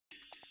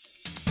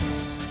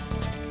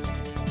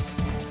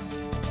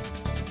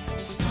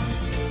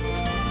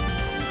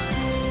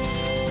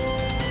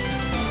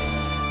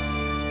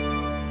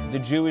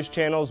Jewish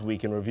Channel's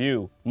Week in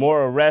Review.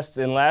 More arrests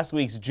in last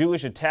week's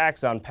Jewish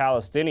attacks on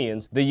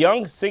Palestinians, the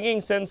young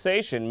singing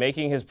sensation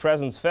making his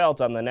presence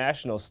felt on the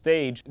national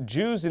stage,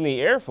 Jews in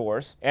the Air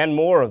Force, and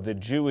more of the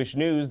Jewish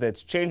news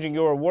that's changing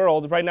your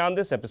world right now in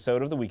this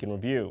episode of the Week in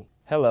Review.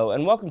 Hello,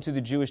 and welcome to the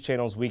Jewish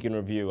Channel's Week in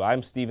Review.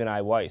 I'm Stephen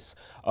I. Weiss.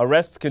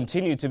 Arrests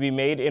continue to be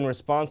made in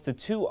response to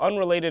two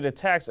unrelated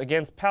attacks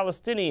against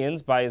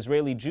Palestinians by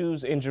Israeli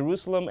Jews in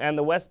Jerusalem and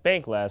the West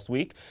Bank last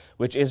week,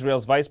 which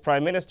Israel's Vice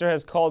Prime Minister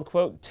has called,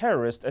 quote,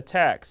 terrorist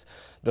attacks.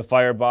 The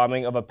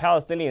firebombing of a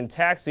Palestinian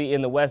taxi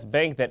in the West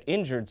Bank that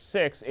injured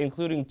 6,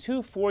 including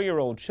 2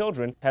 4-year-old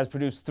children, has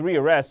produced 3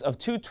 arrests of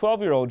 2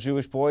 12-year-old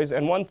Jewish boys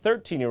and 1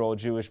 13-year-old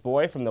Jewish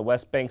boy from the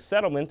West Bank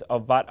settlement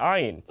of Bat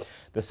Ayin.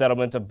 The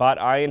settlement of Bat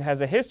Ayin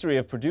has a history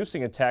of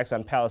producing attacks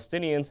on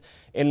Palestinians.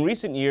 In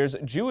recent years,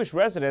 Jewish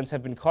residents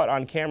have been caught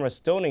on camera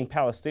stoning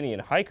Palestinian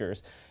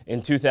hikers.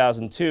 In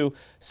 2002,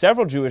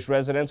 several Jewish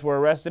residents were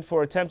arrested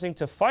for attempting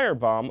to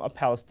firebomb a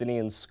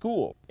Palestinian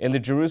school. In the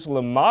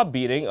Jerusalem mob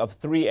beating of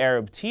 3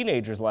 Arab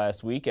teenagers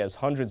last week, as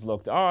hundreds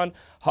looked on,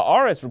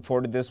 Haaretz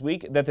reported this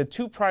week that the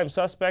 2 prime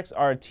suspects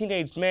are a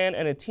teenage man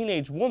and a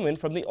teenage woman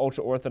from the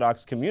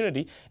ultra-Orthodox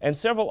community, and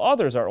several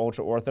others are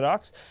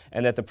ultra-Orthodox,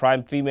 and that the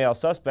prime female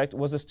suspect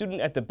was a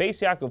student at the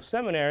Beis Yaakov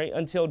Seminary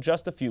until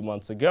just a few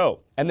months ago.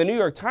 And the New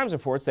York Times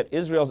reports that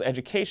Israel's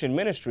education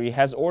ministry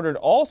has ordered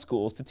all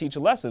schools to teach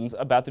lessons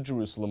about the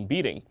Jerusalem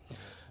beating.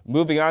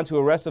 Moving on to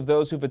arrests of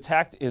those who've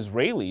attacked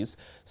Israelis,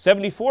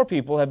 74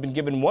 people have been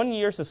given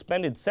 1-year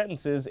suspended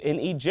sentences in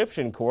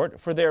Egyptian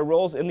court for their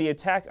roles in the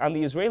attack on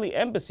the Israeli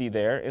embassy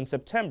there in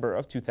September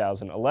of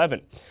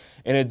 2011.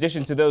 In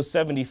addition to those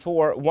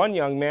 74, 1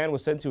 young man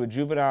was sent to a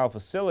juvenile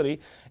facility,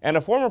 and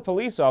a former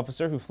police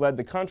officer who fled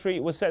the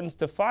country was sentenced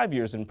to 5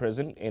 years in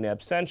prison in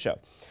absentia.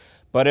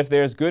 But if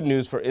there's good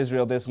news for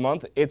Israel this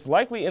month, it's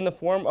likely in the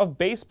form of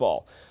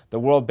baseball. The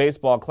World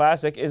Baseball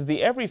Classic is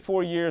the every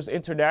 4 years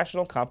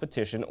international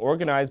competition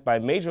organized by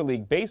Major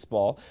League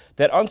Baseball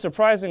that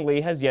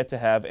unsurprisingly has yet to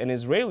have an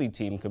Israeli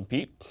team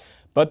compete.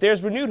 But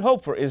there's renewed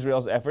hope for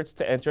Israel's efforts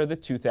to enter the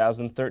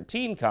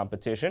 2013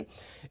 competition.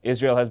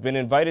 Israel has been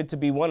invited to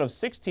be one of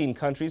 16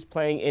 countries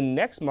playing in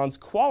next month's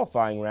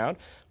qualifying round,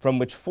 from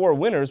which 4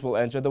 winners will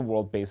enter the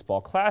World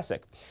Baseball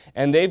Classic.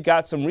 And they've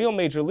got some real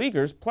major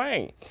leaguers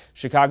playing.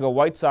 Chicago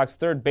White Sox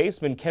third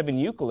baseman Kevin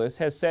Youkilis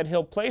has said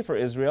he'll play for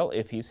Israel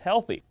if he's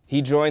healthy.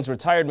 He joins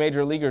retired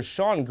major leaguers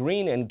Shawn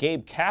Green and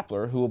Gabe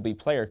Kapler, who will be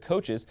player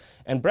coaches,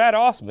 and Brad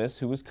Ausmus,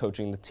 who is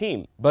coaching the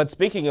team. But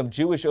speaking of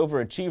Jewish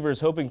overachievers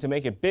hoping to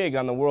make it big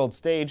on the world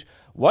stage,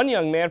 one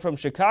young man from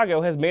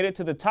Chicago has made it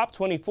to the top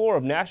 24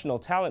 of national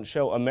talent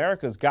show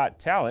America's Got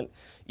Talent.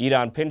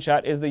 Idan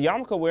Pinchat is the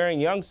yarmulke-wearing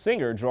young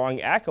singer drawing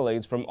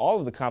accolades from all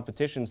of the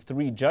competition's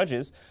 3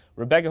 judges.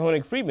 Rebecca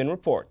Honig-Friedman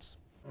reports.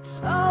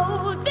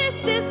 Oh, this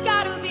has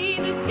gotta be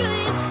the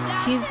good.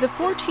 He's the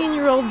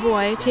 14-year-old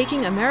boy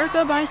taking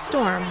America by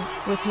storm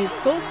with his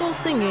soulful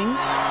singing,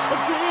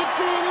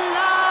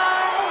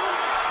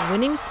 a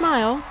winning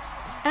smile,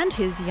 and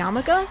his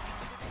yarmulke.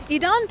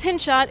 Idan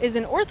Pinchat is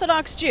an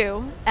Orthodox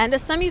Jew and a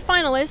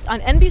semi-finalist on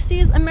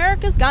NBC's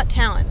America's Got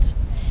Talent.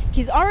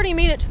 He's already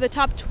made it to the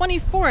top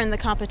 24 in the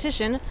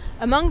competition,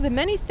 among the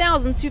many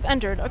thousands who've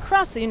entered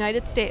across the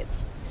United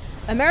States.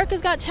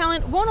 America's Got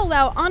Talent won't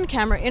allow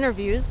on-camera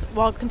interviews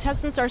while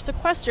contestants are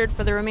sequestered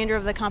for the remainder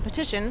of the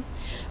competition,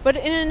 but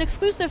in an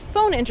exclusive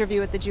phone interview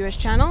with the Jewish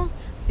Channel,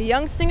 the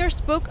young singer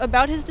spoke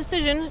about his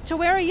decision to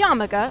wear a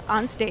yarmulke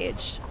on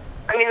stage.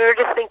 I mean, we were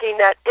just thinking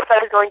that if I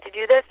was going to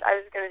do this, I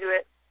was going to do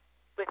it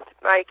with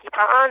my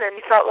kippah on, and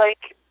we felt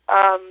like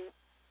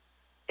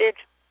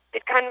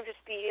it'd kind of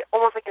just be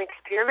almost like an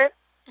experiment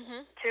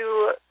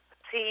to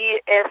see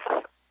if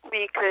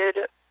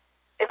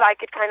I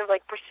could kind of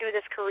like pursue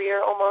this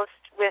career almost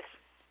with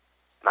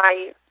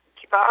my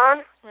kippah on.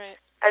 Right.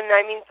 And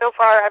I mean, so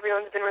far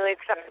everyone's been really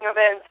accepting of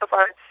it, and so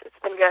far it's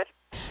been good.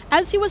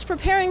 As he was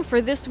preparing for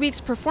this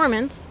week's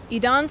performance,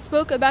 Idan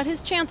spoke about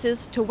his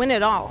chances to win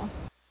it all.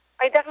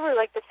 I definitely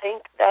like to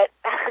think that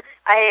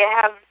I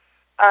have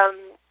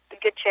a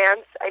good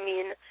chance. I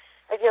mean,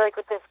 I feel like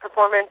with this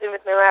performance and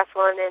with my last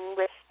one and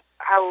with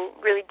how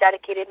really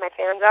dedicated my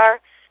fans are,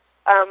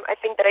 I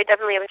think that I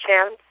definitely have a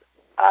chance.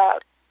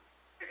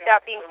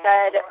 That being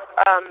said,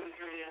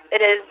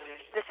 it is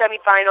the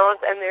semifinals,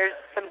 and there's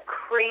some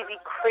crazy,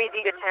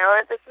 crazy good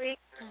talent this week.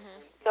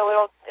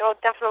 So it'll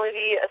definitely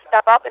be a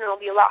step up, and it'll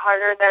be a lot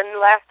harder than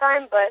last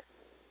time. But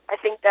I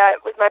think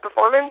that with my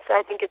performance,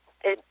 I think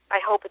I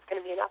hope it's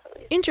going to be enough at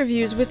least.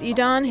 Interviews with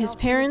Idan, his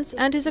parents,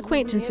 and his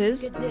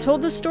acquaintances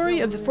told the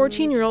story of the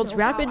 14-year-old's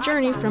rapid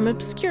journey from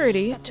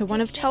obscurity to one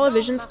of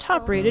television's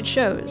top-rated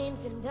shows.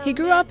 He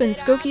grew up in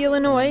Skokie,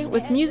 Illinois,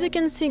 with music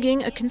and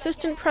singing a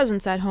consistent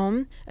presence at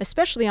home,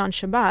 especially on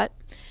Shabbat,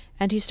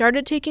 and he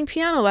started taking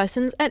piano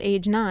lessons at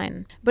age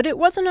 9. But it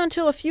wasn't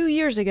until a few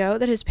years ago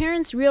that his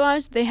parents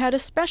realized they had a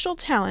special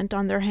talent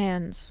on their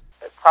hands.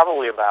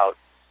 Probably about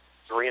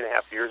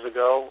 3.5 years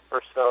ago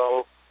or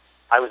so,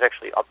 I was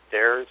actually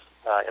upstairs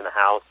in the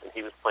house, and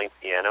he was playing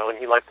piano, and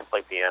he liked to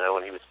play piano,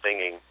 and he was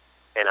singing,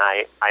 and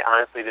I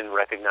honestly didn't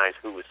recognize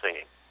who was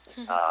singing.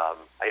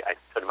 I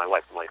said to my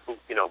wife, I'm like, who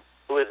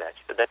is that?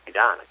 She said, that's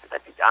Idan. I said,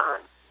 that's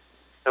Idan.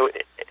 So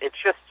it's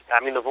just, I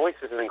mean, the voice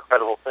is an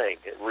incredible thing.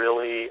 It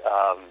really,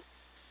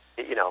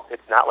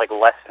 it's not like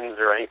lessons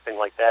or anything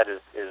like that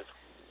is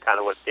kind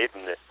of what gave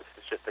him this. This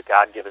is just a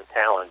God-given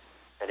talent,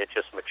 and it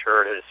just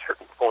matured at a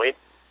certain point,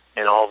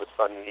 and all of a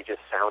sudden he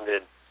just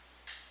sounded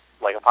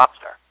like a pop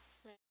star.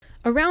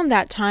 Around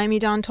that time,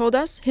 Idan told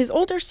us, his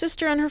older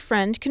sister and her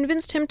friend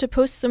convinced him to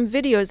post some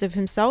videos of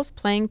himself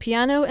playing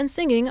piano and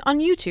singing on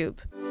YouTube.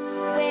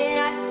 When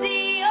I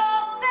see your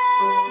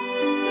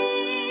face,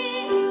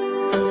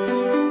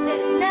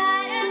 there's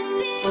not a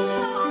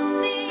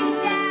single thing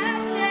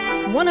that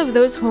changes. One of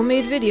those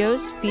homemade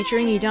videos,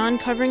 featuring Idan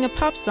covering a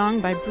pop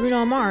song by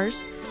Bruno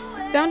Mars,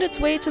 found its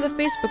way to the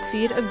Facebook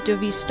feed of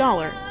Dovi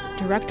Stoller,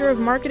 Director of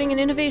Marketing and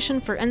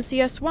Innovation for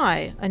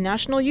NCSY, a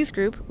national youth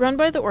group run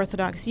by the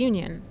Orthodox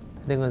Union.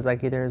 I think it was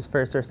like either his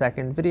first or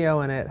second video,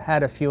 and it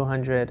had a few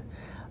hundred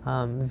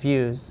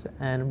views.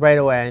 And right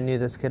away I knew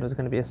this kid was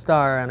going to be a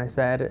star, and I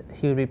said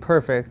he would be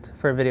perfect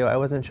for a video. I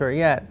wasn't sure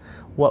yet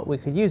what we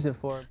could use it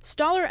for.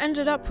 Stoller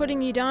ended up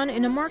putting Idan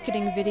in a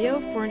marketing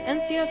video for an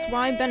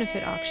NCSY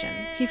benefit auction.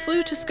 He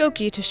flew to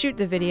Skokie to shoot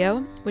the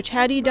video, which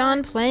had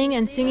Idan playing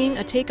and singing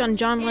a take on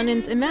John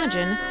Lennon's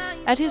Imagine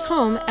at his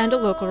home and a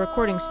local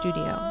recording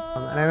studio.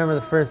 And I remember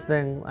the first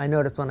thing I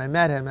noticed when I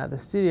met him at the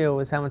studio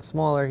was how much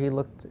smaller he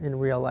looked in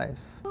real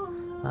life.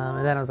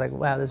 And then I was like,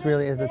 wow, this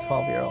really is a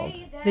 12-year-old.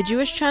 The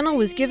Jewish channel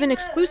was given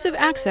exclusive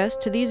access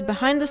to these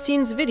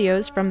behind-the-scenes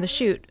videos from the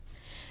shoot.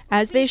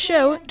 As they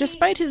show,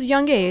 despite his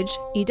young age,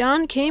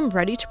 Idan came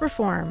ready to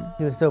perform.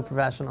 He was so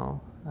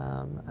professional,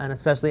 and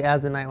especially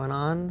as the night went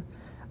on,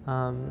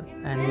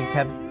 and he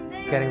kept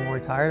getting more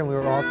tired, and we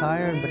were all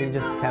tired, but he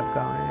just kept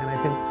going. And I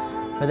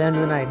think by the end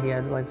of the night, he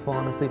had like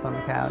fallen asleep on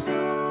the couch.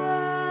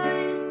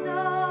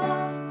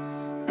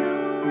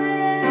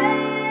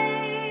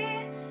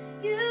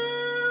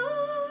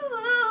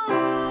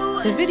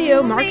 The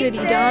video marketed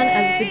Idan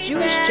as the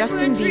Jewish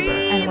Justin Bieber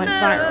and went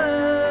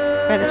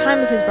viral. By the time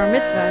of his bar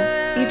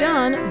mitzvah,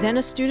 Idan, then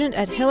a student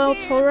at Hillel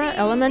Torah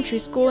Elementary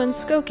School in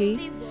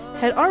Skokie,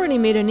 had already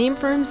made a name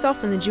for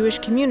himself in the Jewish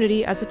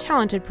community as a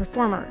talented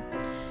performer.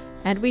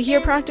 And we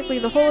hear practically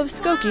the whole of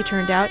Skokie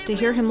turned out to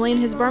hear him learn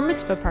his bar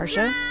mitzvah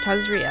parsha,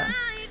 Tazria.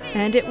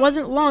 And it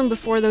wasn't long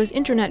before those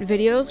internet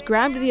videos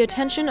grabbed the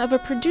attention of a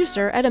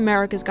producer at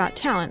America's Got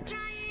Talent,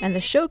 and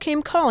the show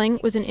came calling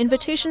with an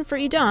invitation for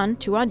Idan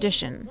to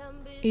audition.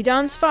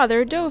 Idan's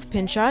father, Dov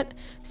Pinchat,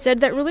 said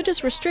that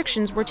religious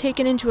restrictions were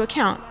taken into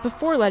account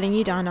before letting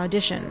Idan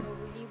audition.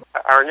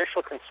 Our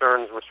initial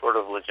concerns were sort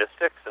of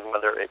logistics and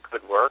whether it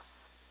could work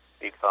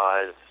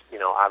because,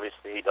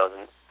 obviously he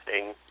doesn't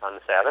sing on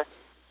the Sabbath.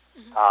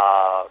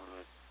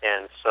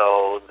 And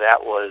so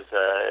that was,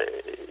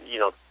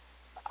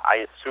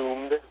 I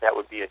assumed that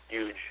would be a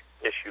huge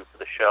issue for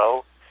the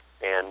show.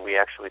 And we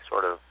actually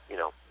sort of,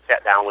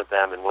 sat down with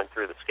them and went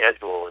through the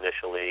schedule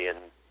initially, and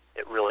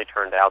it really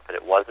turned out that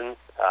it wasn't,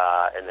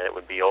 and that it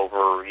would be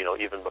over,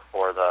 even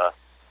before the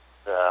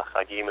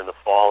Chagim in the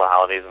fall, the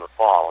holidays in the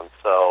fall. And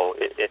so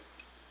it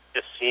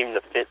just seemed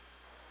to fit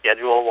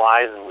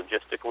schedule-wise and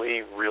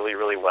logistically really,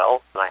 really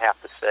well. And I have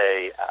to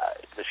say,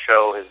 the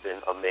show has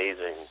been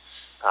amazing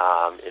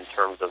in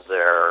terms of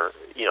their,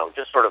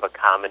 just sort of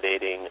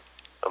accommodating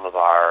some of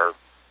our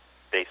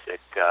basic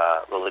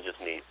religious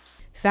needs.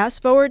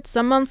 Fast forward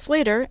some months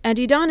later, and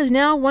Idan is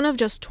now one of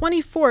just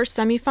 24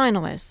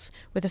 semi-finalists,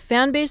 with a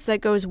fan base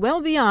that goes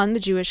well beyond the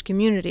Jewish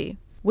community.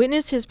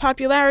 Witness his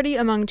popularity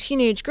among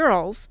teenage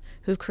girls,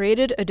 who've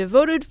created a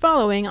devoted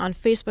following on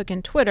Facebook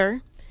and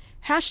Twitter,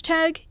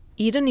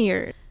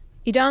 #Idanir.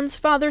 Idan's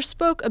father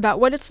spoke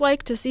about what it's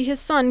like to see his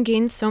son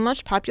gain so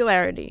much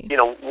popularity.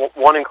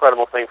 One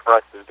incredible thing for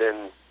us has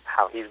been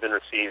how he's been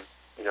received,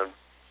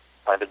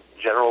 by the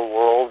general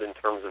world in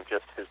terms of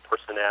just his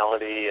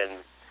personality and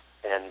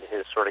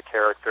his sort of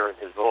character and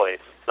his voice.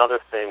 Another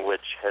thing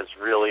which has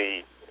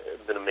really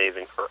been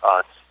amazing for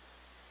us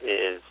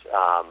is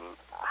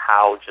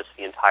how just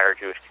the entire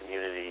Jewish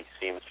community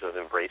seems to have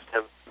embraced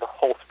him. The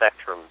whole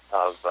spectrum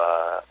of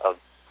the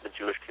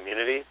Jewish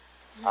community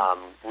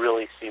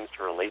really seems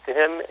to relate to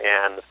him,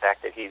 and the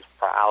fact that he's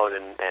proud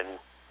and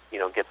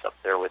gets up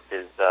there with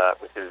his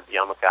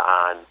yarmulke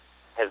on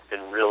has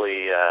been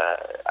really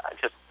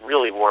just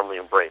really warmly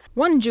embraced.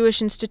 One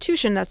Jewish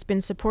institution that's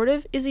been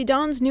supportive is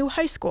Idan's new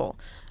high school,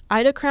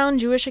 Ida Crown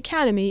Jewish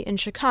Academy in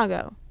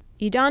Chicago.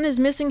 Idan is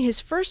missing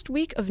his first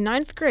week of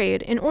 9th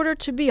grade in order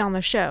to be on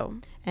the show,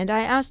 and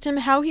I asked him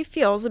how he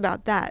feels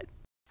about that.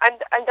 I'm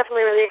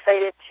definitely really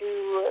excited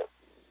to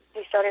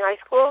be starting high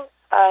school.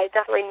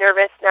 Definitely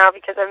nervous now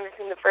because I'm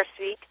missing the first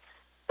week,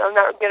 so I'm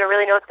not going to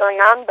really know what's going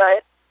on,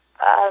 but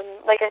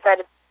like I said,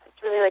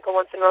 it's really like a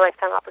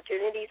once-in-a-lifetime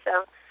opportunity,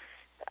 so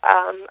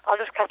I'll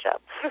just catch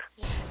up.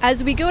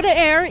 As we go to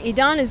air,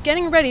 Idan is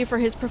getting ready for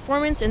his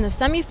performance in the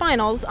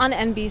semifinals on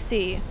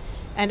NBC.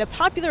 And a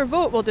popular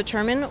vote will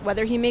determine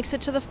whether he makes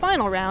it to the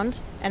final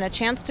round and a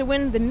chance to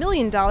win the $1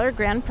 million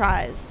grand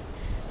prize.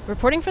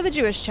 Reporting for the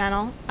Jewish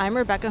Channel, I'm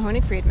Rebecca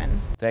Honig-Friedman.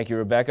 Thank you,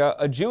 Rebecca.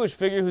 A Jewish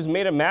figure who's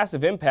made a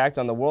massive impact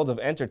on the world of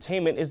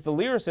entertainment is the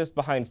lyricist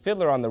behind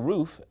Fiddler on the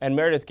Roof, and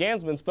Meredith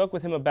Gansman spoke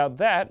with him about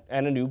that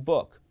and a new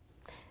book.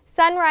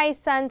 Sunrise,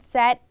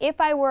 Sunset, If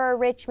I Were a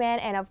Rich Man,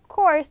 and of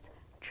course,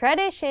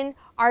 Tradition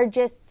are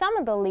just some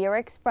of the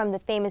lyrics from the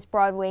famous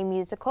Broadway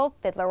musical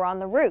Fiddler on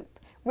the Roof,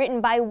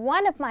 written by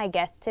one of my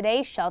guests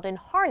today, Sheldon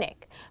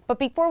Harnick. But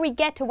before we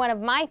get to one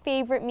of my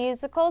favorite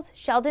musicals,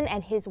 Sheldon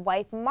and his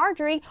wife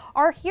Marjorie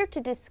are here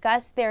to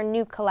discuss their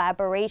new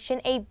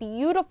collaboration, a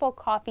beautiful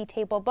coffee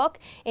table book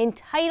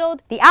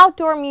entitled The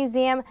Outdoor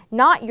Museum,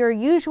 Not Your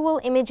Usual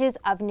Images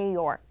of New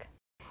York.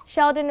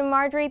 Sheldon and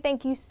Marjorie,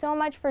 thank you so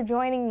much for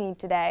joining me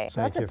today.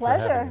 That's a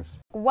pleasure.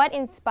 What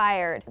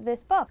inspired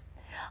this book?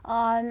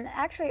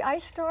 Actually, I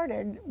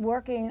started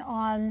working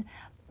on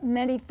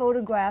many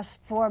photographs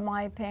for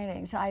my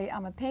paintings.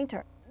 I'm a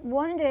painter.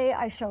 One day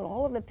I showed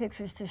all of the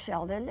pictures to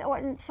Sheldon,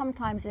 or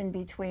sometimes in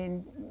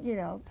between,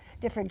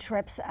 different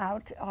trips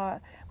out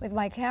with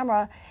my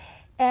camera.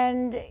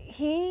 And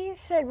he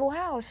said,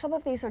 wow, some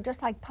of these are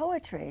just like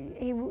poetry.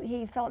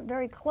 He felt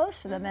very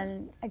close to them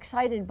and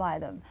excited by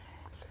them.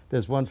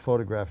 There's one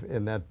photograph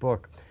in that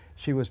book.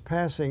 She was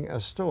passing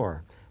a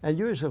store, and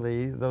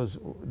usually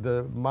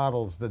the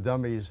models, the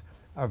dummies,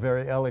 are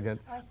very elegant.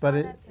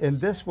 But in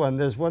this one,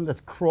 there's one that's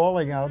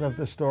crawling out of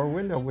the store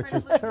window, which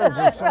is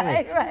terribly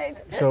funny. Right.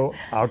 So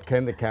out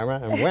came the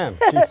camera and wham,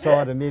 she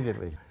saw it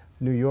immediately.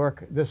 New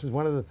York, this is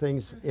one of the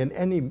things in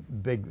any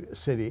big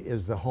city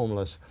is the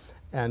homeless.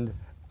 And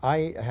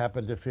I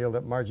happen to feel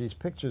that Margie's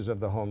pictures of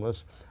the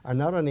homeless are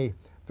not only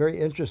very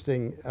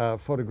interesting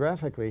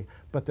photographically,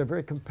 but they're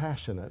very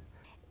compassionate.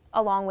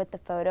 Along with the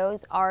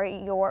photos are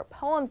your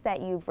poems that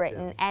you've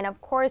written. Yeah. And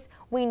of course,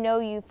 we know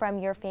you from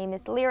your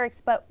famous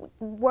lyrics, but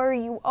were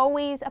you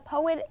always a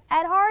poet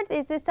at heart?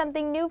 Is this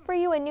something new for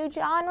you, a new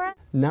genre?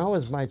 Now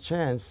is my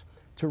chance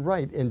to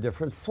write in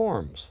different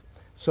forms.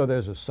 So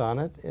there's a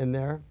sonnet in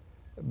there.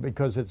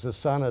 Because it's a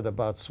sonnet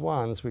about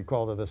swans, we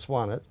call it a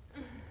swannet.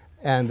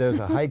 And there's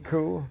a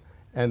haiku,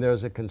 and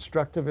there's a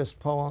constructivist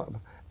poem.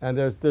 And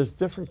there's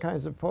different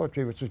kinds of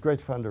poetry, which is great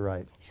fun to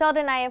write.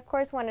 Sheldon, I of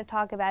course want to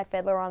talk about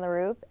Fiddler on the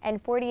Roof.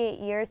 And 48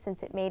 years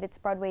since it made its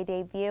Broadway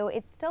debut,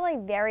 it's still a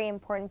very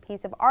important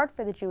piece of art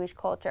for the Jewish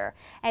culture.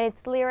 And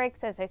its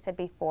lyrics, as I said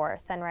before,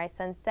 Sunrise,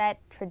 Sunset,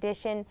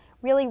 Tradition,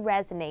 really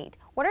resonate.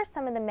 What are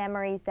some of the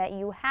memories that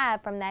you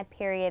have from that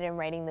period in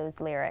writing those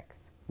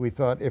lyrics? We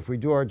thought if we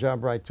do our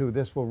job right too,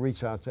 this will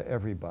reach out to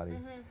everybody.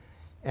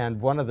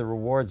 And one of the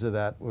rewards of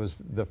that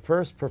was the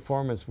first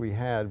performance we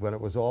had when it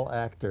was all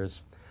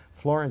actors.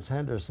 Florence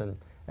Henderson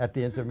at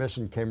the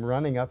intermission came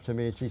running up to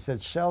me and she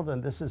said,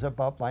 Sheldon, this is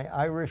about my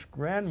Irish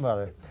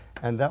grandmother.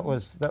 And that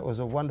was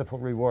a wonderful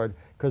reward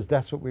because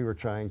that's what we were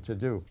trying to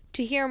do.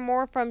 To hear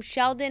more from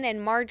Sheldon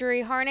and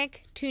Marjorie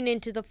Harnick, tune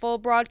into the full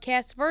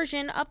broadcast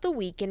version of the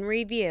Week in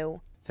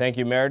Review. Thank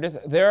you, Meredith.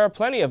 There are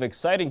plenty of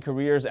exciting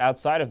careers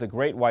outside of the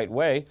Great White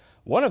Way.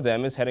 One of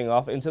them is heading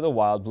off into the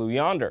wild blue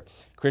yonder.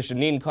 Christian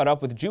Neen caught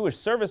up with Jewish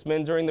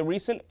servicemen during the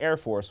recent Air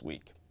Force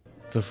Week.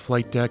 The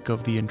flight deck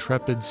of the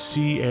Intrepid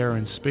Sea, Air,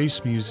 and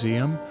Space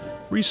Museum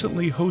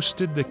recently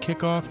hosted the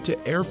kickoff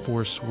to Air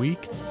Force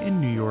Week in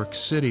New York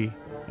City.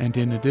 And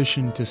in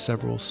addition to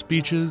several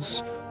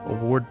speeches,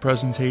 award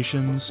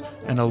presentations,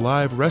 and a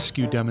live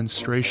rescue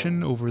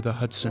demonstration over the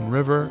Hudson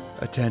River,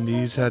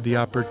 attendees had the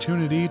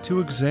opportunity to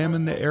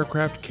examine the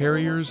aircraft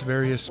carrier's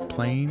various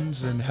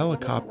planes and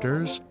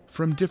helicopters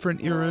from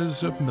different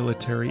eras of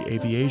military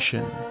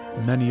aviation.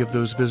 Many of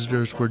those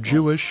visitors were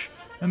Jewish,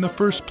 and the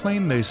first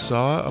plane they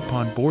saw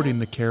upon boarding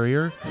the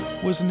carrier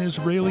was an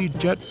Israeli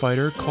jet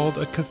fighter called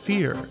a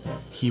Kafir,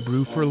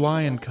 Hebrew for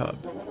lion cub,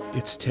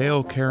 its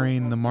tail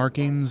carrying the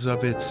markings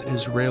of its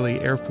Israeli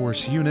Air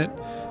Force unit,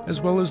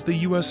 as well as the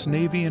U.S.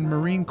 Navy and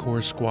Marine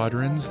Corps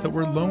squadrons that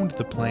were loaned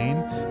the plane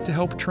to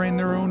help train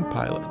their own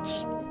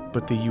pilots.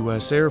 But the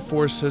U.S. Air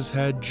Force has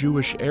had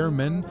Jewish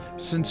airmen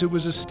since it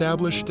was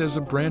established as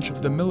a branch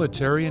of the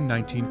military in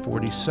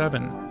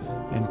 1947.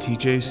 And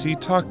TJC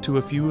talked to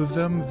a few of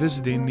them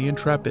visiting the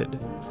Intrepid.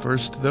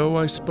 First, though,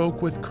 I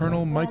spoke with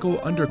Colonel Michael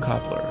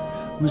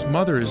Underkoffler, whose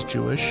mother is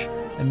Jewish,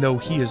 and though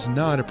he is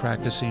not a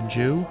practicing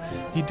Jew,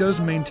 he does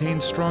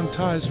maintain strong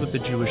ties with the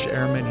Jewish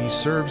airmen he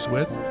serves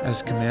with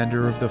as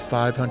commander of the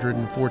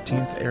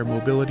 514th Air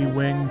Mobility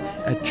Wing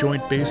at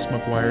Joint Base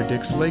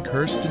McGuire-Dix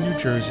Lakehurst in New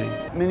Jersey.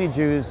 Many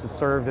Jews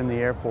served in the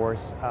Air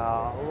Force.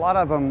 A lot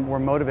of them were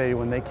motivated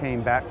when they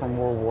came back from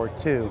World War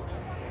II.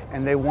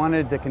 And they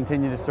wanted to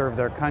continue to serve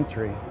their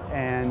country,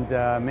 and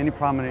many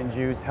prominent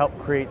Jews helped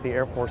create the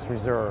Air Force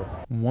Reserve.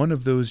 One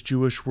of those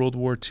Jewish World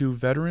War II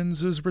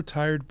veterans is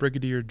retired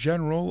Brigadier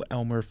General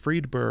Elmer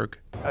Friedberg.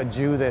 A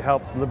Jew that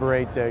helped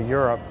liberate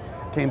Europe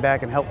came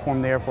back and helped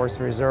form the Air Force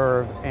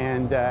Reserve,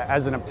 and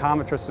as an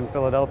optometrist in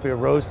Philadelphia,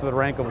 rose to the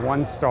rank of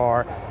 1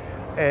 star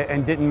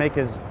and didn't make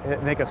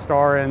a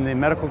star in the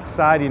medical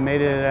society, made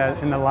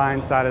it in the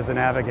line side as a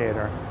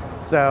navigator.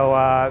 So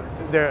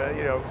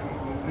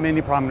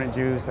many prominent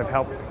Jews have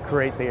helped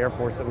create the Air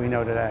Force that we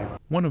know today.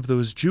 One of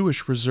those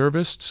Jewish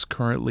reservists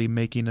currently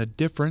making a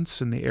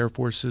difference in the Air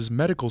Force's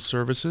medical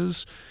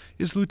services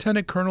is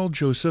Lieutenant Colonel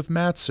Joseph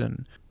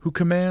Matson, who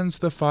commands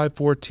the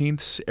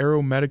 514th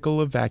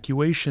Aeromedical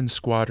Evacuation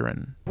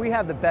Squadron. We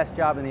have the best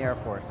job in the Air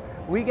Force.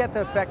 We get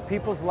to affect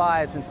people's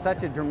lives in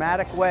such a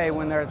dramatic way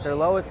when they're at their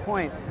lowest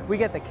point. We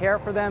get to care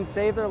for them,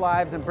 save their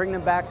lives, and bring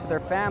them back to their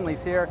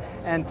families here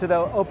and to the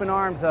open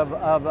arms of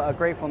a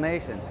grateful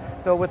nation.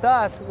 So with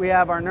us, we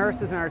have our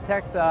nurses and our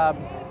techs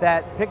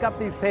that pick up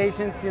these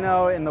patients, you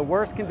know, in the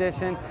worst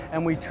condition,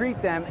 and we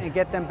treat them and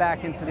get them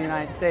back into the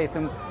United States.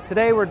 And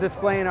today we're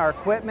displaying our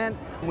equipment.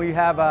 We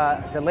have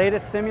the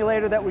latest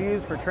simulator that we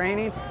use for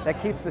training that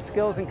keeps the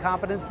skills and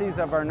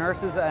competencies of our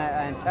nurses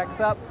and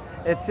techs up.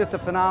 It's just a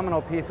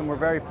phenomenal piece, and we're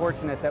very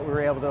fortunate that we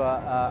were able to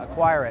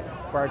acquire it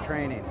for our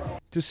training.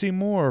 To see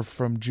more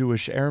from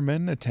Jewish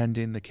airmen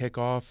attending the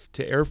kickoff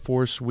to Air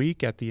Force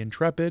Week at the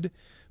Intrepid,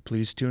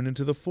 please tune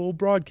into the full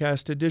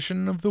broadcast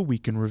edition of the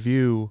Week in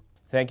Review.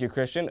 Thank you,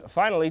 Christian.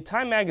 Finally,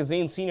 Time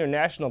Magazine senior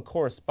national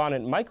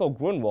correspondent Michael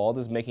Grunwald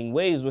is making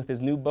waves with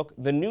his new book,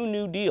 The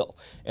New Deal,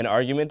 an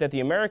argument that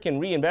the American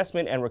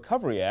Reinvestment and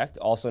Recovery Act,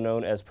 also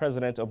known as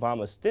President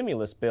Obama's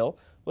stimulus bill,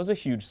 was a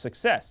huge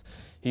success.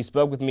 He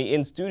spoke with me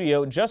in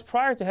studio just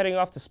prior to heading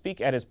off to speak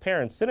at his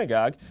parents'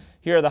 synagogue.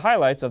 Here are the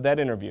highlights of that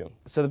interview.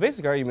 So the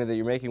basic argument that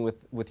you're making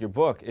with your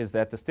book is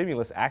that the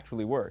stimulus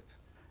actually worked.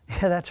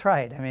 Yeah, that's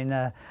right. I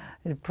mean,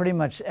 pretty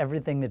much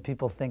everything that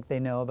people think they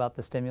know about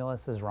the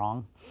stimulus is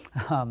wrong.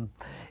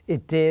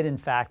 It did, in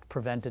fact,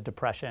 prevent a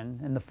depression.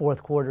 In the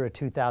fourth quarter of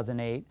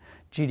 2008,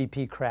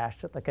 GDP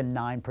crashed at like a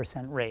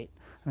 9% rate.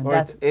 I mean,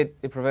 or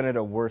it prevented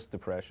a worse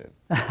depression.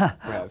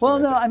 Well,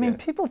 no, I mean,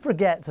 people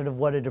forget sort of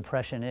what a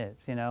depression is,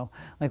 you know?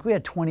 Like, we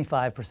had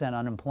 25%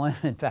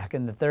 unemployment back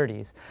in the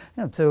 30s.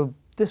 You know, so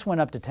this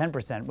went up to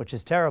 10%, which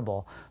is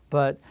terrible.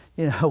 But,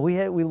 you know,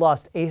 we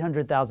lost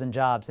 800,000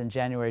 jobs in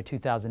January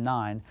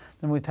 2009.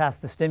 Then we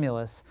passed the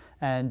stimulus,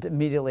 and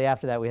immediately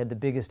after that, we had the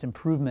biggest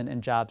improvement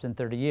in jobs in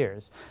 30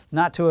 years.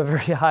 Not to a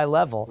very high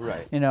level.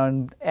 Right. You know,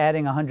 and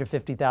adding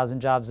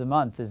 150,000 jobs a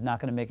month is not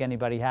going to make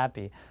anybody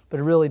happy. But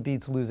it really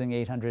beats losing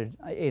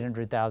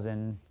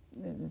 800,000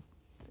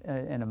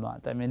 in a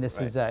month. I mean, this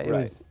is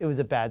it was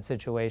a bad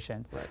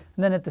situation. Right.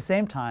 And then at the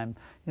same time,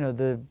 you know,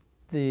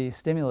 the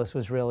stimulus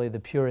was really the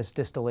purest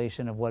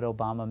distillation of what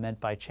Obama meant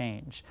by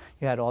change.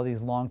 You had all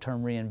these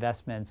long-term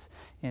reinvestments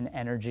in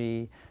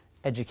energy,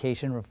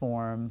 education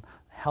reform,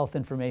 health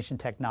information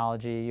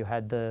technology. You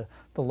had the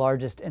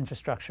largest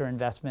infrastructure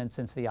investment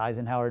since the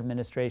Eisenhower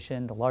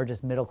administration, the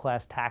largest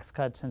middle-class tax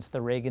cut since the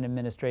Reagan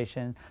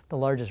administration, the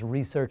largest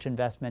research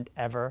investment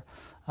ever.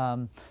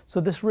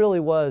 So this really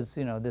was,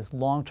 you know, this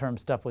long-term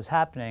stuff was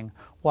happening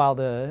while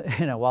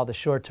the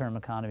short-term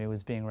economy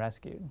was being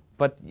rescued.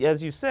 But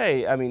as you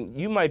say, I mean,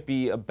 you might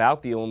be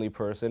about the only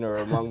person or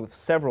among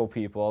several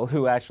people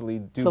who actually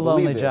do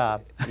believe this. It's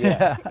a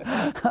lonely job.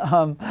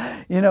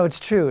 Yeah. You know, it's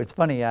true. It's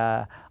funny.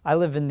 I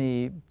live in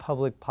the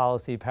public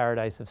policy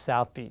paradise of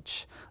South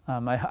Beach.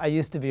 I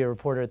used to be a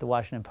reporter at the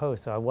Washington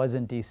Post, so I was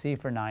in D.C.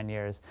 for 9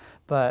 years.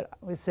 But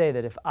I would say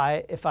that if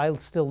I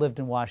still lived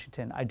in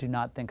Washington, I do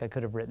not think I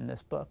could have written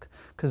this book,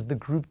 because the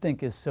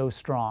groupthink is so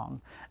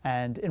strong.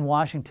 And in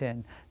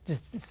Washington,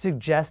 just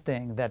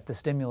suggesting that the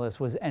stimulus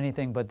was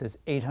anything but this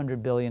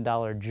 $800 billion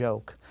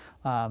joke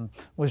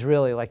was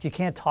really like, you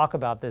can't talk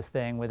about this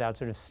thing without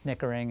sort of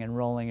snickering and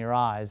rolling your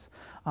eyes.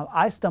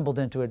 I stumbled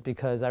into it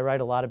because I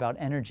write a lot about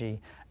energy,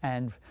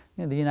 and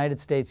you know, the United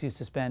States used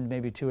to spend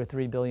maybe $2 or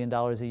 $3 billion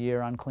a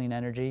year on clean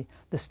energy.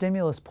 The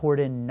stimulus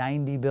poured in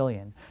 $90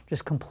 billion,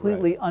 just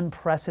completely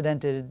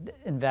unprecedented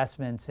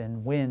investments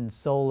in wind,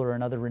 solar,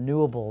 and other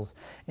renewables,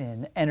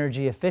 in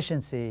energy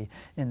efficiency,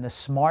 in the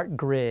smart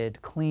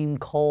grid, clean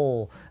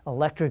coal,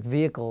 electric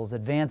vehicles,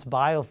 advanced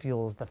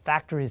biofuels, the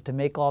factories to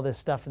make all this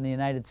stuff in the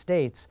United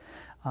States.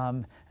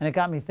 And it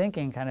got me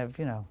thinking, kind of,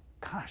 you know,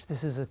 gosh,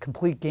 this is a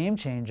complete game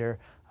changer.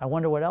 I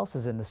wonder what else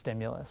is in the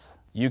stimulus.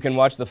 You can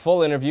watch the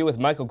full interview with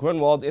Michael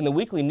Grunwald in the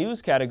weekly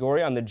news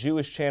category on the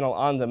Jewish Channel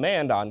On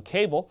Demand on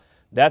cable.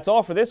 That's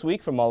all for this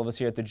week from all of us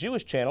here at the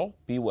Jewish Channel.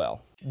 Be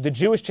well. The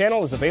Jewish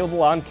Channel is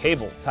available on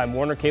cable. Time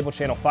Warner Cable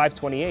Channel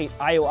 528,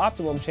 IO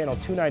Optimum Channel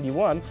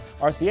 291,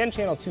 RCN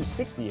Channel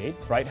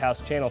 268, Bright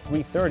House Channel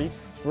 330,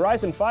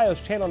 Verizon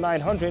Fios Channel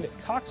 900,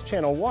 Cox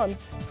Channel 1,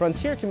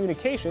 Frontier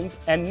Communications,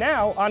 and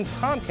now on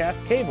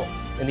Comcast Cable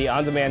in the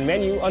on-demand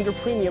menu under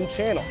Premium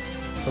Channels.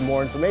 For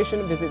more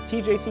information, visit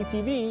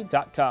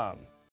tjctv.com.